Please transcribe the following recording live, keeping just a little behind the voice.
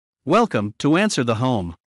Welcome to Answer the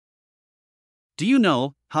Home. Do you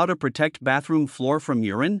know how to protect bathroom floor from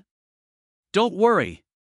urine? Don't worry.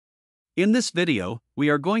 In this video,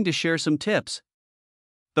 we are going to share some tips.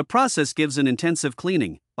 The process gives an intensive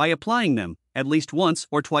cleaning by applying them at least once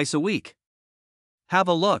or twice a week. Have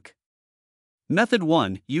a look. Method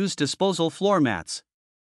 1. Use disposal floor mats.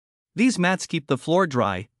 These mats keep the floor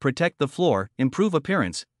dry, protect the floor, improve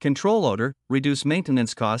appearance, control odor, reduce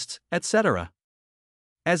maintenance costs, etc.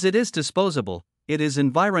 As it is disposable, it is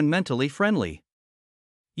environmentally friendly.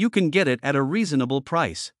 You can get it at a reasonable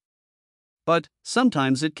price. But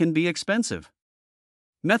sometimes it can be expensive.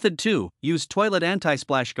 Method 2. Use toilet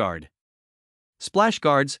anti-splash guard. Splash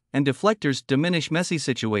guards and deflectors diminish messy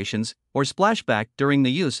situations or splashback during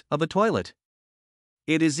the use of a toilet.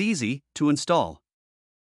 It is easy to install.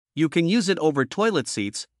 You can use it over toilet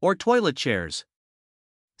seats or toilet chairs.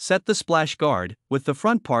 Set the splash guard with the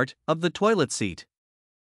front part of the toilet seat.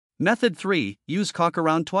 Method 3. Use caulk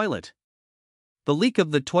around toilet. The leak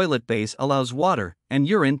of the toilet base allows water and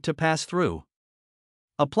urine to pass through.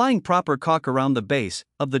 Applying proper caulk around the base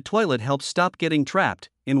of the toilet helps stop getting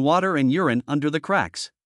trapped in water and urine under the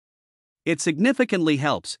cracks. It significantly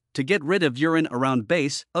helps to get rid of urine around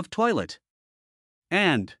base of toilet.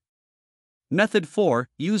 And Method 4.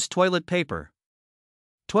 Use toilet paper.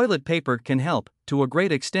 Toilet paper can help to a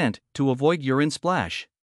great extent to avoid urine splash.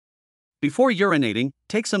 Before urinating,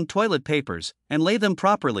 take some toilet papers and lay them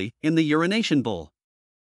properly in the urination bowl.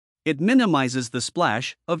 It minimizes the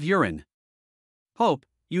splash of urine. Hope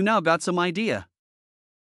you now got some idea.